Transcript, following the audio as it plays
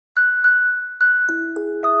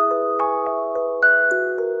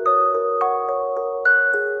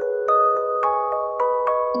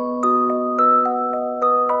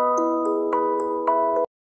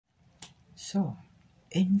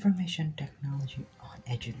Information technology on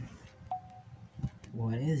education.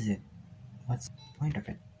 What is it? What's the point of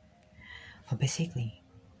it? Well, basically,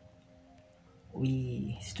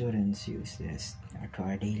 we students use this to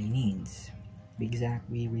our daily needs.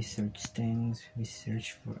 We research things, we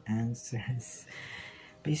search for answers.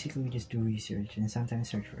 Basically, we just do research and sometimes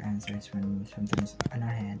search for answers when sometimes in our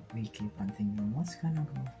head we keep on thinking what's gonna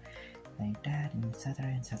go like that and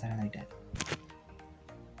etc like that.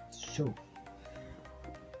 So,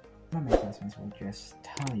 one of my classmates will just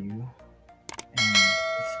tell you and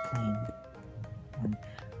explain on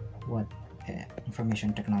what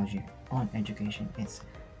information technology on education is,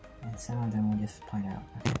 and some of them will just point out.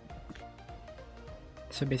 Okay?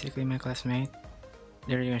 So basically, my classmate,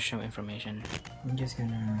 they're gonna show information. I'm just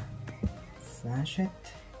gonna flash it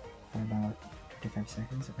for about 35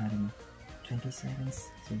 seconds, about 20 seconds,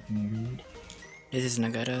 so you can read. This is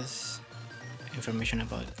Nagata's information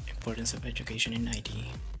about importance of education in IT.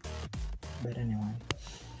 But anyway,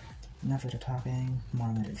 enough of the talking, more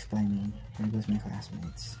of the explaining. Here goes my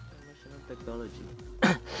classmates. Information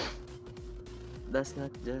technology does not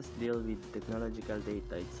just deal with technological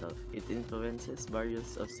data itself. It influences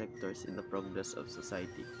various of sectors in the progress of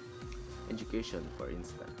society. Education, for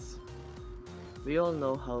instance. We all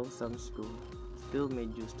know how some schools still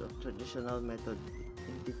made use of traditional method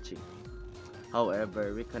in teaching.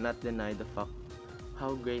 However, we cannot deny the fact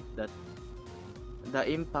how great that the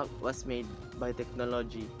impact was made by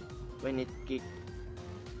technology when it kicked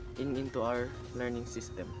into our learning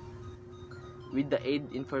system. With the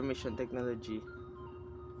aid information technology,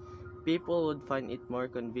 people would find it more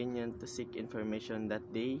convenient to seek information that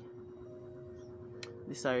they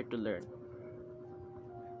desire to learn.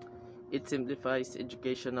 It simplifies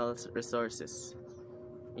educational resources.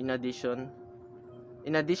 In addition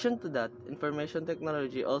to that, information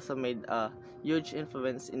technology also made a huge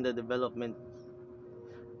influence in the development,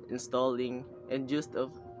 installing, and use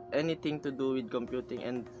of anything to do with computing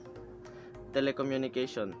and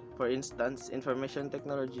telecommunication. For instance, information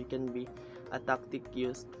technology can be a tactic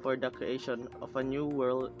used for the creation of a new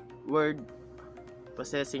word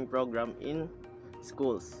processing program in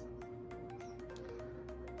schools.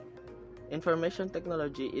 Information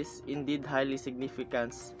technology is indeed highly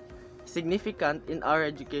significant in our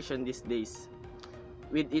education these days.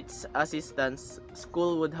 With its assistance,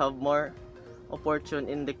 school would have more opportune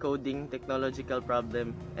in decoding technological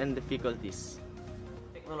problem and difficulties.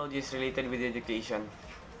 Technology is related with education.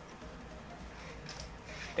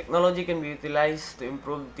 Technology can be utilized to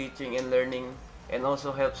improve teaching and learning and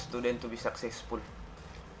also help students to be successful.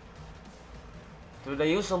 Through the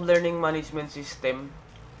use of learning management system,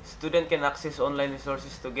 students can access online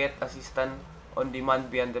resources to get assistance on demand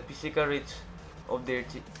beyond the physical reach of their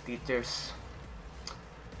teachers.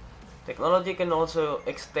 Technology can also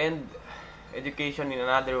extend education in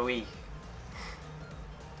another way.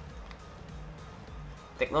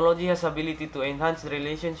 Technology has ability to enhance the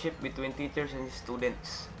relationship between teachers and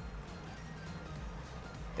students.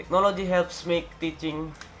 Technology helps make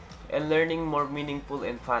teaching and learning more meaningful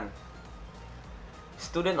and fun.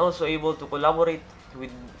 Students also able to collaborate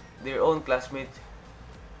with their own classmates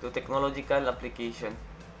to technological application.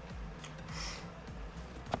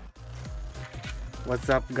 What's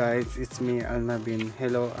up guys, it's me Alnabin.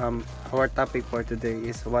 Hello, our topic for today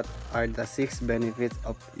is what are the 6 benefits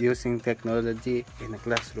of using technology in a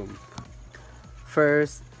classroom.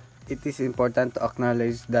 First, it is important to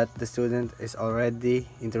acknowledge that the student is already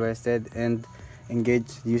interested and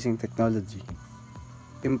engaged using technology.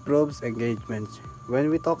 Improves engagement.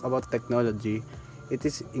 When we talk about technology, it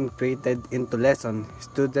is integrated into lesson.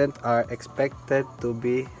 Students are expected to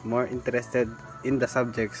be more interested in the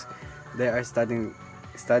subjects they are studying.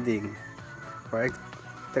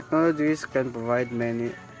 Technologies can provide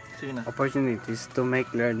many opportunities to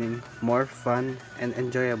make learning more fun and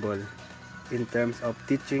enjoyable in terms of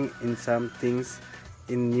teaching in some things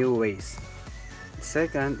in new ways.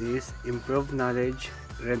 Second is improved knowledge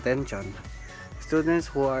retention. Students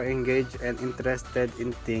who are engaged and interested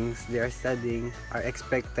in things they are studying are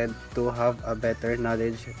expected to have a better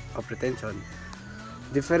knowledge of retention.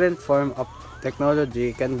 Different forms of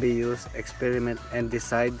technology can be used, experiment, and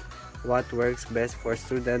decide what works best for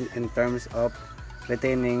students in terms of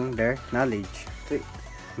retaining their knowledge.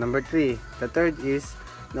 Number 3, the third is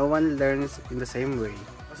no one learns in the same way.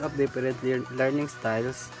 Because of different learning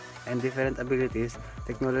styles and different abilities,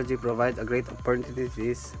 technology provides a great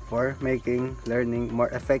opportunities for making learning more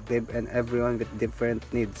effective and everyone with different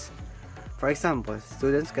needs. For example,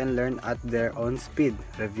 students can learn at their own speed,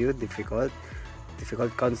 review difficult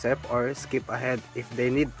concept, or skip ahead if they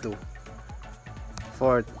need to.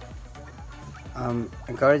 Fourth,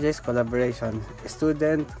 Encourages collaboration. A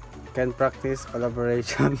student can practice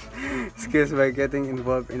collaboration skills by getting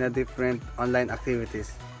involved in a different online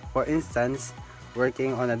activities. For instance,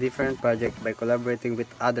 working on a different project by collaborating with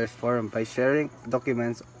others forum by sharing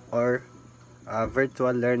documents or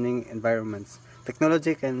virtual learning environments.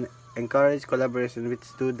 Technology can encourage collaboration with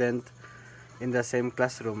students in the same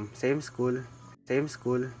classroom, same school,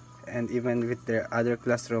 and even with their other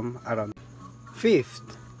classroom around. Fifth,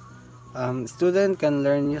 students can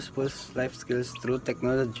learn useful life skills through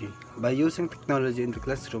technology. By using technology in the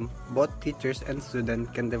classroom, both teachers and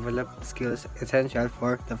students can develop skills essential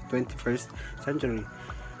for the 21st century.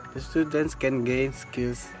 The students can gain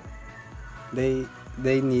skills they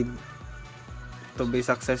need to be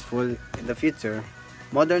successful in the future.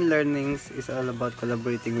 Modern learning is all about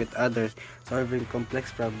collaborating with others, solving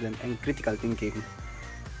complex problems, and critical thinking.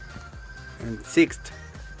 And sixth,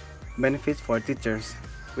 benefits for teachers.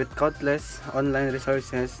 With countless online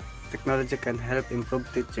resources, technology can help improve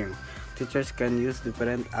teaching. Teachers can use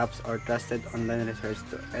different apps or trusted online resources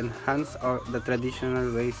to enhance the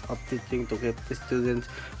traditional ways of teaching to keep the students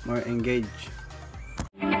more engaged.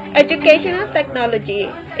 Educational technology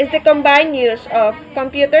is the combined use of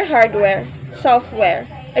computer hardware, software,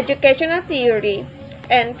 educational theory,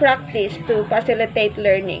 and practice to facilitate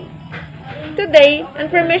learning. Today,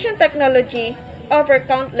 information technology offers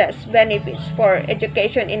countless benefits for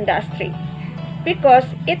education industry because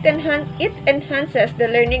it enhances the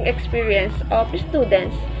learning experience of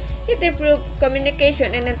students. It improves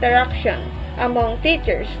communication and interaction among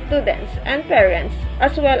teachers, students, and parents,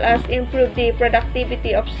 as well as improve the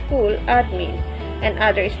productivity of school admin and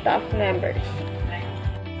other staff members.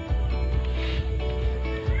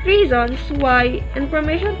 Reasons why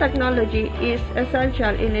information technology is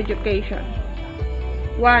essential in education.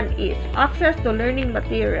 One is access to learning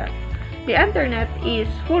material. The internet is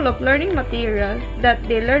full of learning material that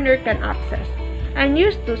the learner can access and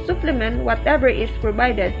use to supplement whatever is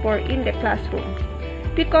provided for in the classroom.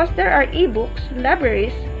 Because there are ebooks,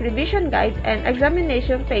 libraries, revision guides, and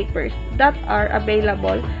examination papers that are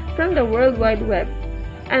available from the World Wide Web,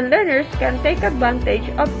 and learners can take advantage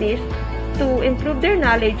of this to improve their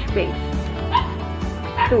knowledge base.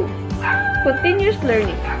 2. Continuous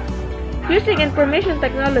learning. Using information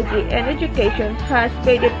technology and education has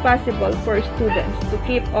made it possible for students to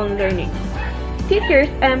keep on learning. Teachers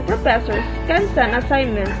and professors can send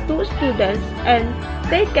assignments to students and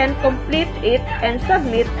they can complete it and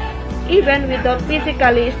submit even without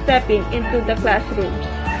physically stepping into the classrooms.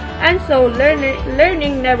 And so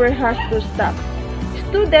learning never has to stop.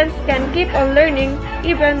 Students can keep on learning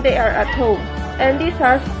even they are at home, and this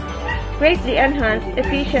has greatly enhanced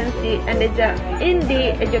efficiency in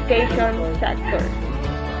the education sector.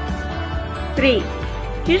 3.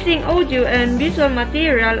 Using audio and visual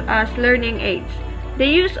material as learning aids. The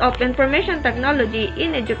use of information technology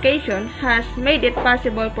in education has made it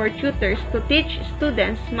possible for tutors to teach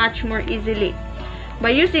students much more easily.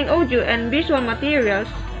 By using audio and visual materials,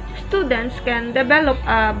 students can develop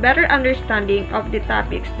a better understanding of the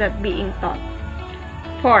topics that being taught.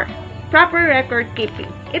 4. Proper record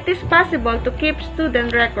keeping. It is possible to keep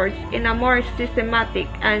student records in a more systematic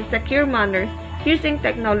and secure manner using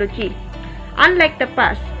technology. Unlike the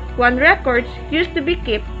past, when records used to be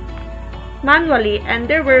kept manually and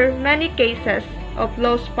there were many cases of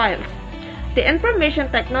lost files. The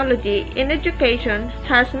information technology in education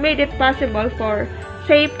has made it possible for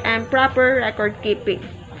safe and proper record keeping.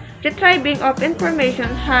 Retrieving of information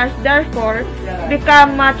has therefore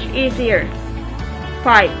become much easier.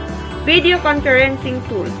 5. Video conferencing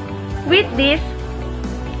tool. With this,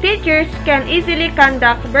 teachers can easily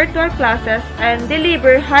conduct virtual classes and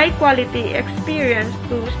deliver high-quality experience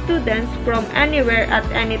to students from anywhere at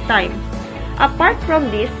any time. Apart from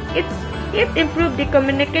this, it improved the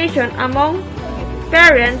communication among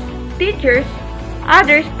parents, teachers,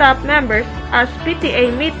 other staff members as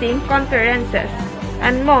PTA meeting, conferences,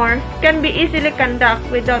 and more can be easily conducted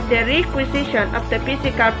without the requisition of the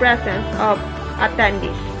physical presence of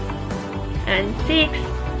attendees. And 6.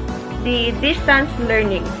 The distance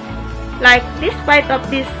learning. Like, despite of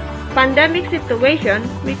this pandemic situation,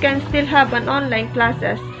 we can still have an online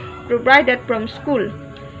classes provided from school.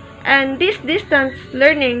 And this distance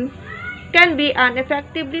learning can be an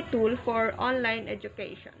effective tool for online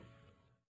education.